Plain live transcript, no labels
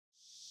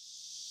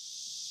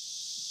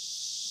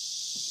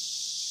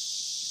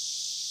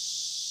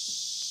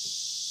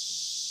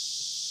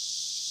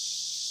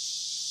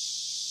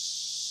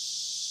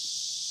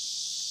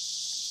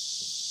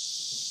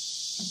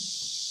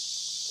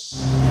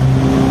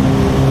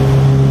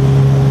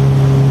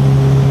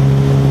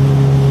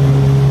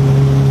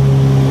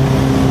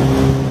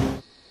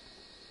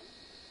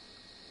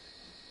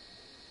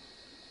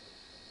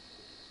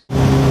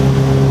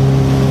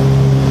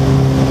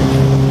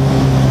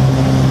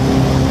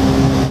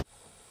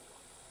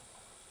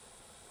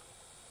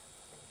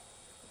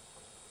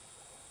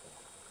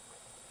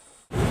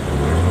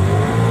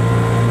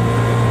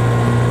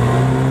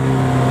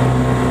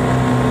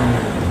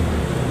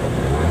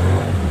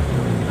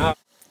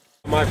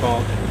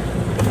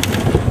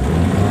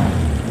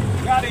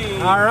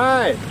All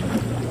right.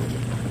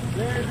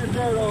 There's the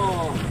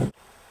turtle.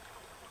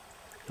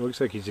 Looks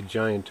like he's a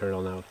giant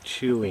turtle now,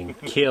 chewing,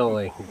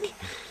 killing.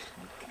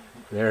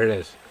 There it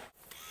is.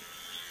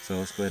 So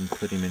let's go ahead and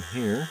put him in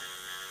here.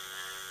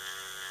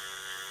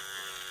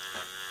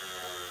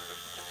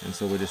 And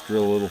so we just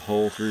drill a little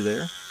hole through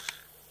there.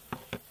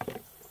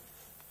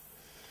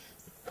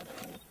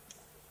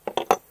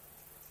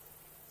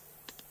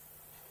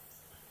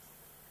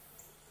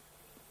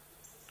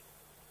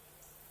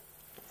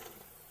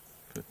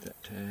 Put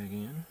that tag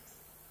in.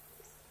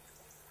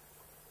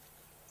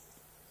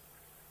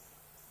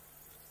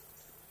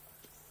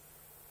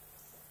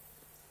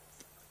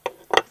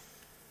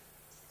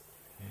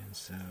 And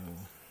so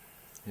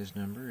his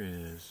number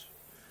is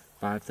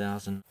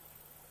 5,000.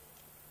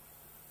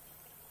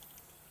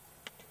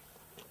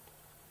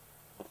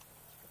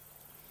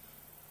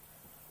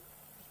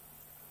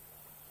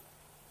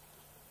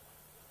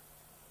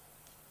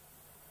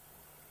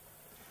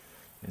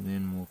 And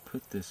then we'll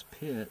put this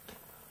pit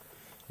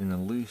in the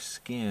loose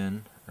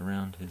skin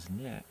around his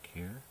neck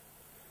here.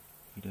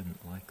 He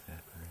doesn't like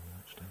that very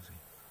much, does he?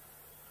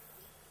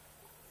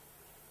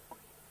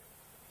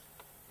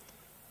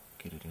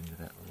 Get it into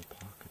that little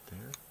pocket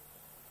there.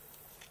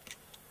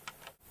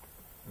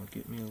 I'll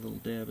get me a little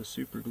dab of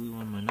super glue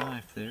on my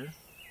knife there.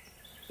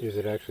 Is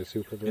it actually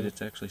super glue?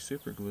 It's actually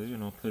super glue,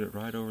 and I'll put it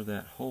right over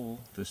that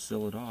hole to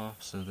seal it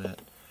off so that,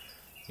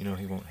 you know,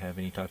 he won't have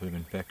any type of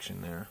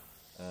infection there.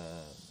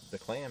 The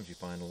clams you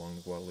find along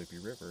the Guadalupe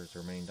River is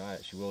her main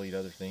diet. She will eat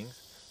other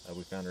things.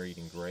 We found her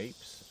eating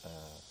grapes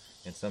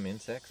and some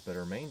insects, but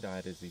her main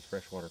diet is these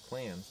freshwater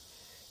clams.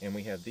 And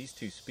we have these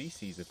two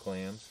species of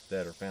clams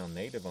that are found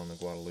native on the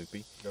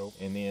Guadalupe. Nope.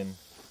 And then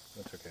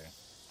That's okay.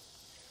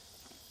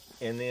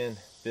 And then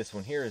this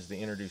one here is the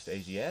introduced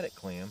Asiatic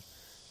clam,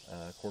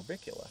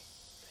 Corbicula.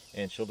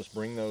 And she'll just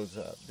bring those,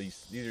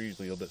 these are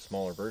usually a little bit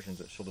smaller versions,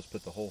 but she'll just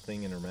put the whole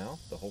thing in her mouth,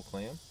 the whole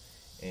clam,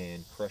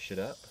 and crush it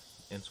up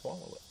and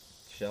swallow it,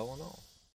 shell and all.